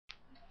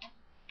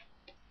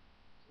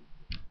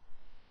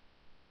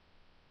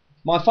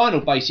My final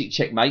basic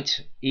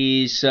checkmate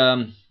is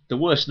the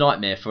worst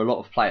nightmare for a lot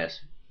of players.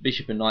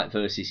 Bishop and knight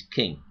versus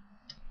king.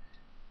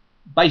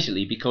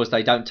 Basically because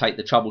they don't take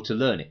the trouble to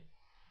learn it.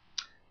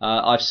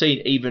 I've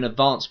seen even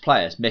advanced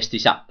players mess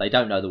this up. They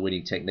don't know the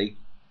winning technique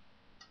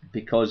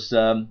because,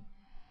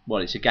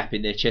 well, it's a gap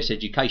in their chess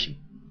education.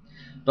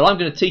 But I'm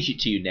going to teach it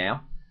to you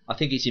now. I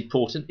think it's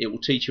important. It will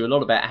teach you a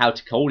lot about how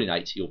to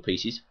coordinate your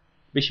pieces.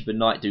 Bishop and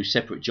knight do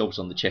separate jobs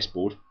on the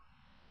chessboard.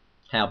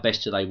 How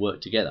best do they work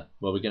together?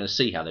 Well, we're going to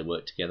see how they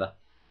work together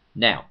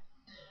now.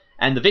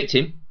 And the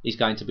victim is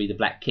going to be the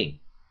black king.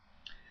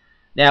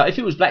 Now, if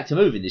it was black to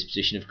move in this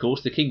position, of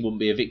course, the king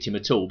wouldn't be a victim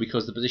at all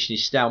because the position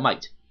is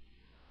stalemate.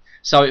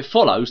 So it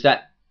follows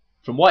that,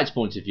 from white's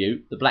point of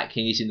view, the black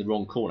king is in the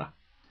wrong corner.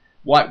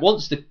 White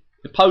wants the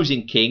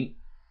opposing king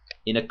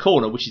in a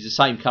corner which is the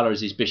same colour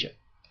as his bishop.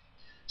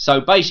 So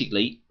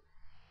basically,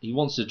 he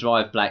wants to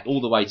drive black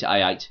all the way to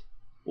A8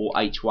 or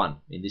H1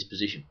 in this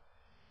position.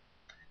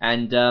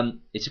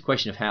 And it's a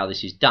question of how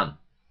this is done.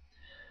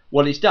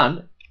 Well, it's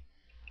done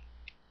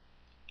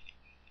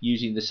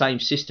using the same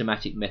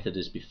systematic method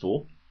as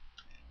before.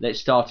 Let's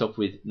start off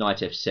with knight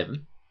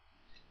F7,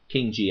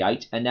 king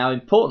G8, and now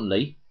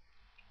importantly,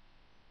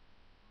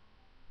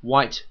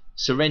 white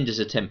surrenders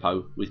a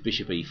tempo with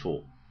bishop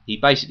E4. He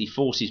basically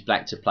forces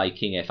black to play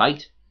king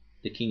F8.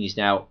 The king is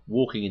now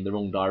walking in the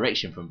wrong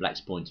direction from black's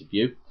point of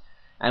view.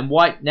 And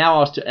white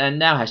now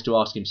has to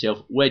ask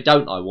himself, where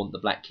don't I want the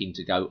black king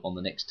to go on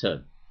the next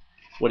turn?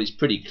 Well, it's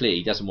pretty clear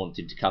he doesn't want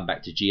him to come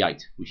back to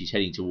G8, which is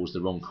heading towards the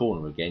wrong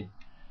corner again.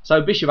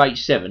 So bishop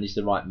H7 is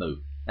the right move.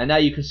 And now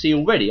you can see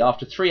already,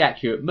 after 3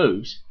 accurate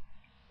moves,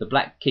 the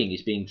black king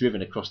is being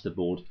driven across the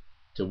board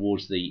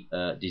towards the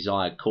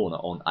desired corner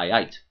on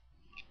A8.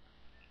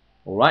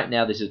 Alright,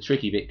 now there's a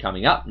tricky bit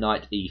coming up,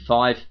 knight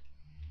E5,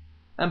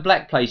 and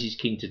black plays his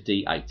king to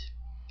D8.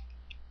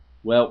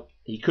 Well,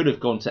 he could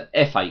have gone to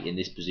F8 in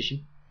this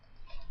position,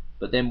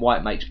 but then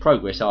white makes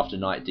progress after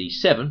knight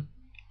D7,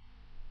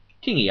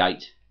 king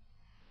E8,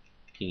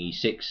 king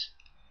E6,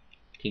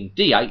 king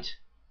D8,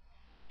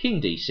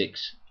 king D6,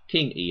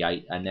 king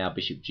E8, and now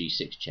bishop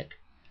G6 check.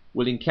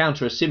 We'll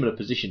encounter a similar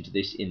position to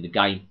this in the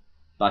game,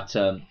 but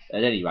at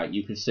any rate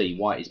you can see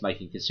white is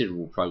making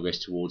considerable progress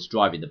towards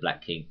driving the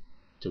black king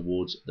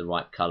towards the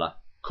right colour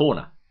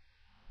corner.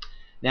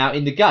 Now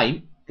in the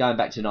game, going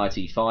back to knight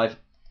E5,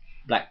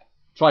 black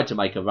tried to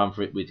make a run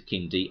for it with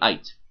king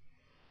D8.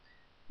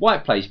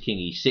 White plays king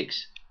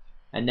E6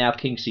 and now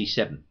king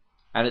C7.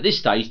 And at this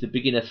stage the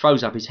beginner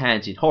throws up his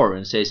hands in horror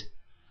and says,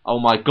 "Oh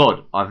my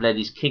god, I've let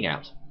his king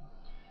out."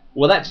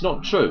 Well, that's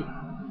not true.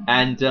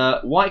 And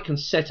white can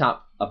set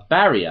up a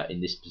barrier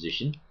in this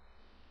position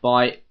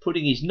by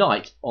putting his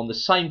knight on the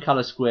same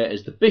colour square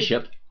as the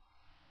bishop,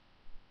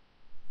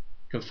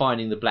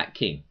 confining the black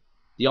king.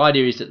 The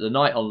idea is that the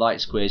knight on light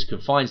squares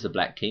confines the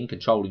black king,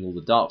 controlling all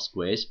the dark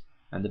squares,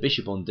 and the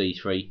bishop on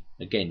D3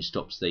 again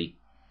stops the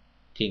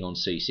king on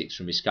C6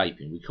 from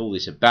escaping. We call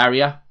this a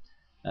barrier.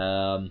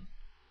 The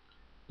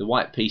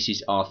white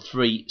pieces are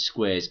 3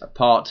 squares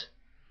apart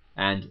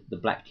and the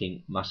black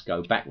king must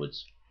go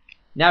backwards.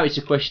 Now it's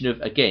a question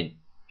of, again,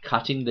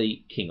 cutting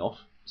the king off.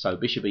 So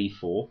bishop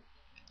E4.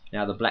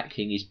 Now the black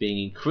king is being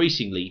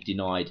increasingly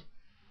denied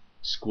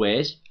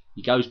squares.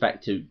 He goes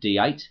back to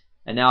D8.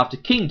 And now after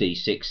king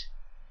D6,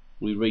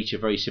 we reach a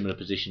very similar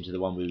position to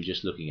the one we were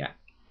just looking at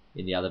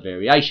in the other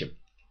variation.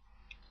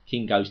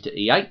 King goes to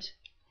E8.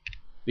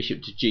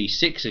 Bishop to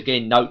G6.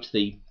 Again, note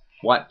the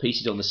white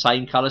pieces on the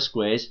same colour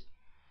squares,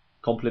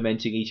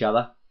 complementing each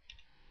other.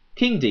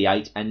 King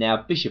D8 and now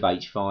bishop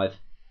H5.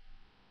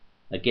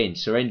 Again,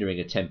 surrendering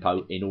a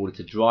tempo in order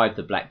to drive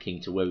the black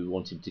king to where we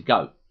want him to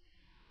go.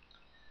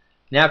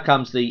 Now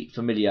comes the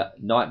familiar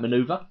knight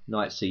manoeuvre,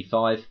 knight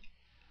C5,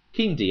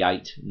 king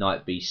D8,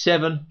 knight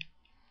B7,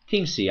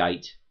 king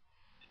C8,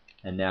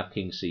 and now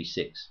king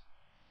C6.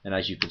 And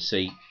as you can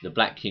see, the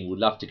black king would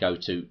love to go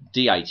to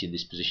D8 in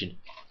this position.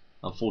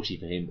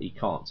 Unfortunately for him, he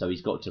can't. So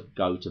he's got to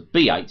go to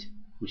B8,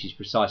 which is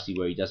precisely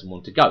where he doesn't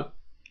want to go.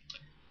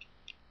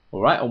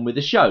 Alright, on with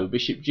the show.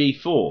 Bishop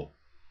G4,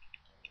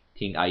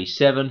 king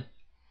A7,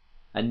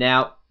 and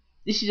now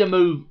this is a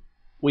move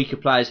weaker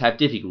players have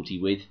difficulty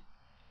with,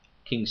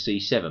 king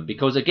C7,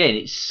 because again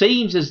it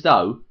seems as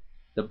though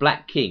the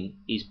black king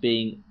is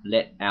being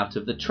let out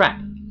of the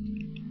trap.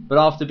 But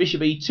after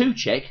bishop E2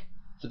 check,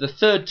 for the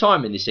 3rd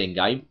time in this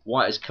endgame,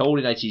 white has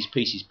coordinated his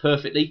pieces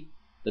perfectly.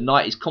 The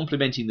knight is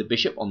complementing the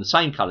bishop on the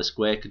same colour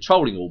square,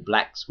 controlling all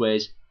black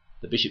squares.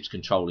 The bishop's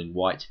controlling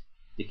white.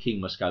 The king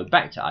must go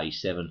back to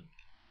A7.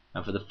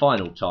 And for the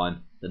final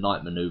time, the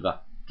knight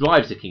manoeuvre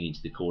drives the king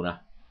into the corner.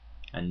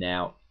 And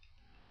now,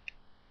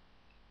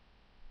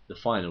 the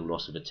final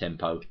loss of a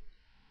tempo.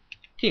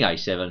 King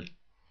A7,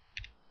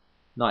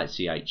 knight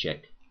C8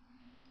 check,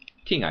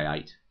 king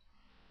A8,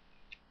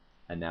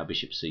 and now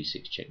bishop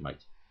C6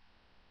 checkmate.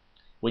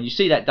 When you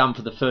see that done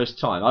for the first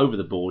time over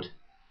the board,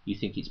 you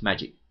think it's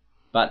magic.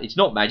 But it's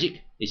not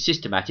magic, it's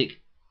systematic,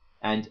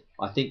 and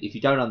I think if you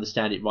don't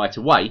understand it right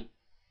away,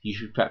 you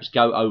should perhaps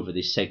go over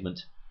this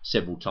segment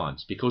several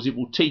times, because it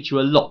will teach you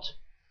a lot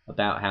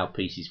about how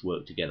pieces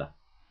work together.